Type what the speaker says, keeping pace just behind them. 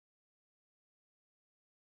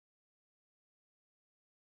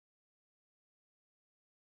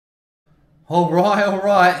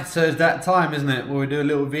Alright, so it's that time, isn't it, where we do a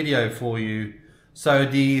little video for you. So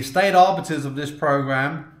the state arbiters of this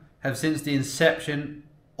program have since the inception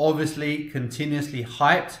obviously continuously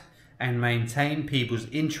hyped and maintained people's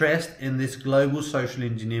interest in this global social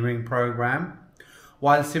engineering program,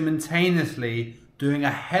 while simultaneously doing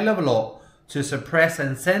a hell of a lot to suppress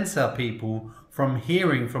and censor people from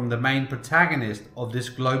hearing from the main protagonist of this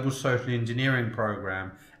global social engineering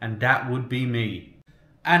program, and that would be me.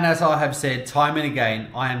 And as I have said time and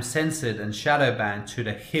again, I am censored and shadow banned to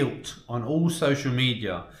the hilt on all social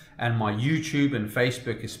media, and my YouTube and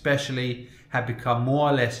Facebook especially have become more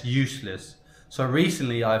or less useless. So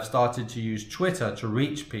recently I have started to use Twitter to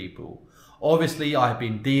reach people. Obviously I have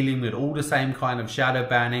been dealing with all the same kind of shadow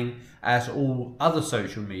banning as all other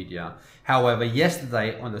social media. However,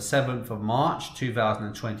 yesterday on the 7th of March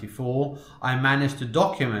 2024, I managed to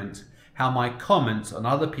document how my comments on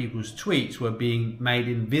other people's tweets were being made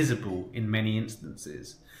invisible in many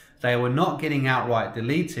instances. They were not getting outright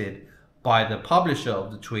deleted by the publisher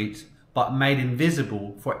of the tweets, but made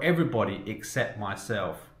invisible for everybody except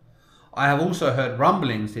myself. I have also heard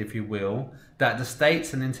rumblings, if you will, that the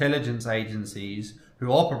states and intelligence agencies who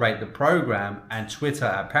operate the program and Twitter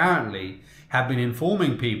apparently have been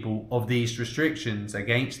informing people of these restrictions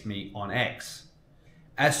against me on X.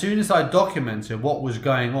 As soon as I documented what was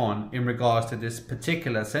going on in regards to this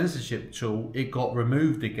particular censorship tool, it got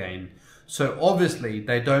removed again. So obviously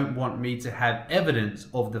they don't want me to have evidence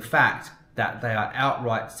of the fact that they are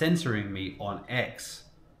outright censoring me on X.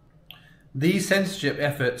 These censorship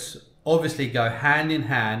efforts obviously go hand in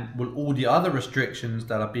hand with all the other restrictions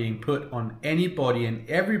that are being put on anybody and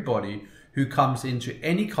everybody who comes into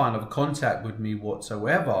any kind of contact with me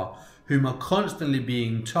whatsoever, whom are constantly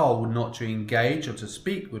being told not to engage or to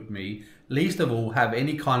speak with me, least of all have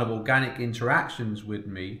any kind of organic interactions with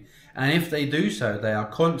me. And if they do so, they are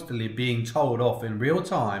constantly being told off in real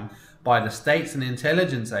time by the states and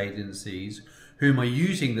intelligence agencies, whom are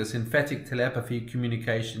using the synthetic telepathy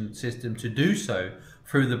communication system to do so,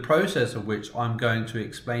 through the process of which I'm going to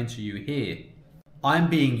explain to you here. I'm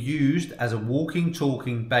being used as a walking,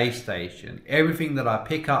 talking base station. Everything that I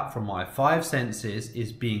pick up from my five senses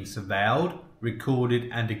is being surveilled, recorded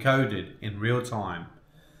and decoded in real time.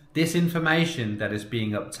 This information that is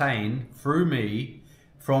being obtained through me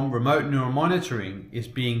from remote neural monitoring is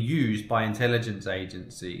being used by intelligence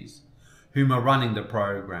agencies whom are running the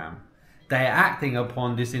program. They are acting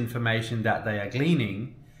upon this information that they are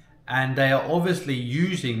gleaning, and they are obviously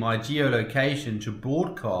using my geolocation to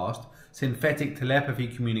broadcast synthetic telepathy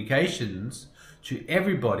communications to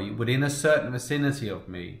everybody within a certain vicinity of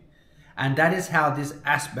me. And that is how this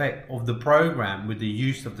aspect of the program with the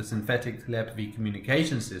use of the synthetic telepathy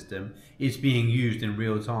communication system is being used in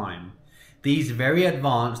real time. These very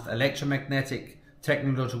advanced electromagnetic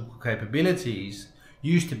technological capabilities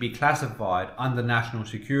used to be classified under national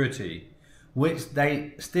security, which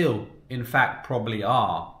they still in fact probably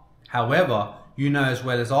are. However, you know as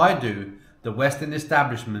well as I do, the Western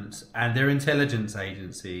establishments and their intelligence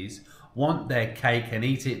agencies want their cake and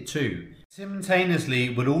eat it too. Simultaneously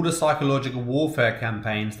with all the psychological warfare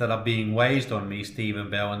campaigns that are being waged on me, Stephen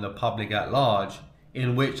Bell, and the public at large,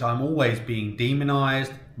 in which I'm always being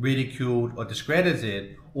demonized, ridiculed or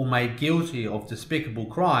discredited or made guilty of despicable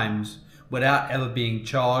crimes without ever being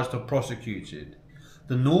charged or prosecuted.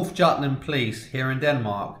 The North Jutland Police here in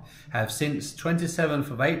Denmark have since 27th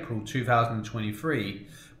of April 2023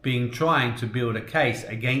 been trying to build a case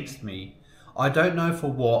against me. I don't know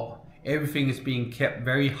for what. Everything is being kept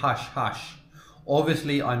very hush-hush.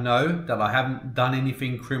 Obviously I know that I haven't done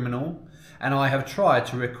anything criminal, and I have tried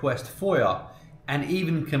to request FOIA and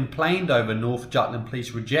even complained over North Jutland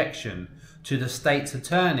Police rejection to the state's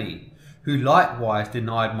attorney, who likewise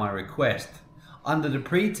denied my request under the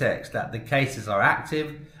pretext that the cases are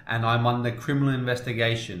active and I'm under criminal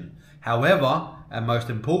investigation. However, and most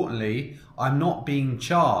importantly, I'm not being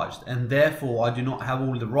charged, and therefore I do not have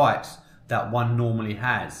all the rights that one normally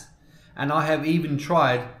has. And I have even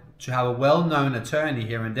tried to have a well-known attorney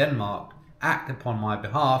here in Denmark act upon my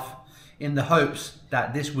behalf in the hopes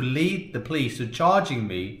that this will lead the police to charging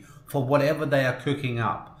me for whatever they are cooking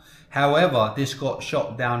up. However, this got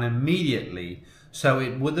shot down immediately, so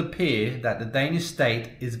it would appear that the Danish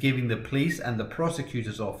state is giving the police and the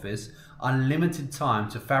prosecutor's office unlimited time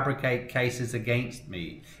to fabricate cases against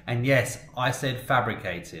me. And yes, I said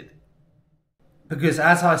fabricated. Because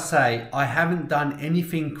as I say, I haven't done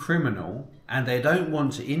anything criminal, and they don't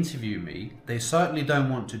want to interview me. They certainly don't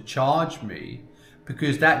want to charge me,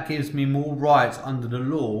 because that gives me more rights under the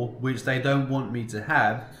law, which they don't want me to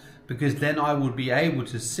have, because then I would be able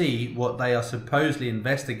to see what they are supposedly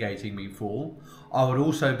investigating me for. I would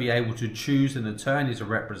also be able to choose an attorney to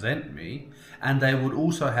represent me, and they would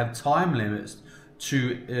also have time limits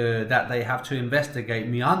to that they have to investigate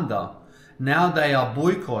me under. Now they are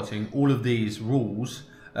boycotting all of these rules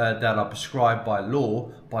that are prescribed by law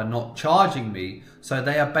by not charging me. So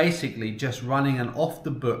they are basically just running an off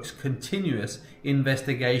the books continuous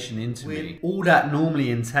investigation into me. All that normally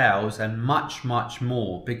entails and much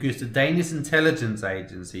more, because the Danish intelligence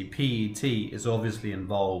agency PET is obviously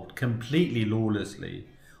involved completely lawlessly.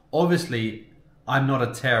 Obviously I'm not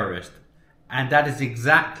a terrorist, and that is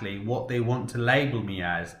exactly what they want to label me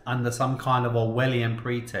as, under some kind of Orwellian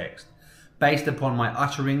pretext, based upon my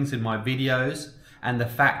utterings in my videos, and the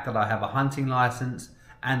fact that I have a hunting license,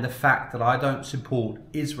 and the fact that I don't support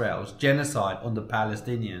Israel's genocide on the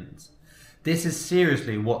Palestinians. This is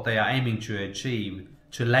seriously what they are aiming to achieve,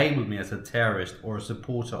 to label me as a terrorist or a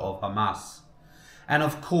supporter of Hamas. And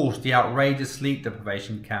of course the outrageous sleep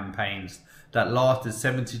deprivation campaigns that lasted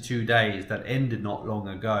 72 days that ended not long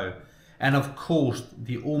ago. And of course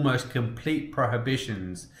the almost complete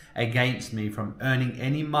prohibitions against me from earning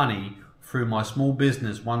any money through my small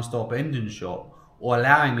business one-stop engine shop, or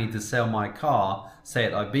allowing me to sell my car,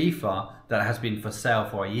 Seat Ibiza, that has been for sale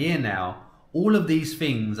for a year now. All of these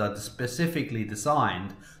things are specifically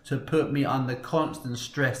designed to put me under constant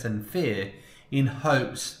stress and fear, in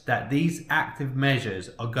hopes that these active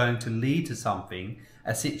measures are going to lead to something,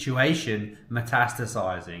 a situation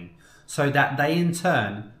metastasizing, so that they in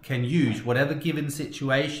turn can use whatever given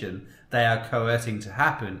situation they are coercing to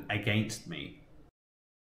happen against me.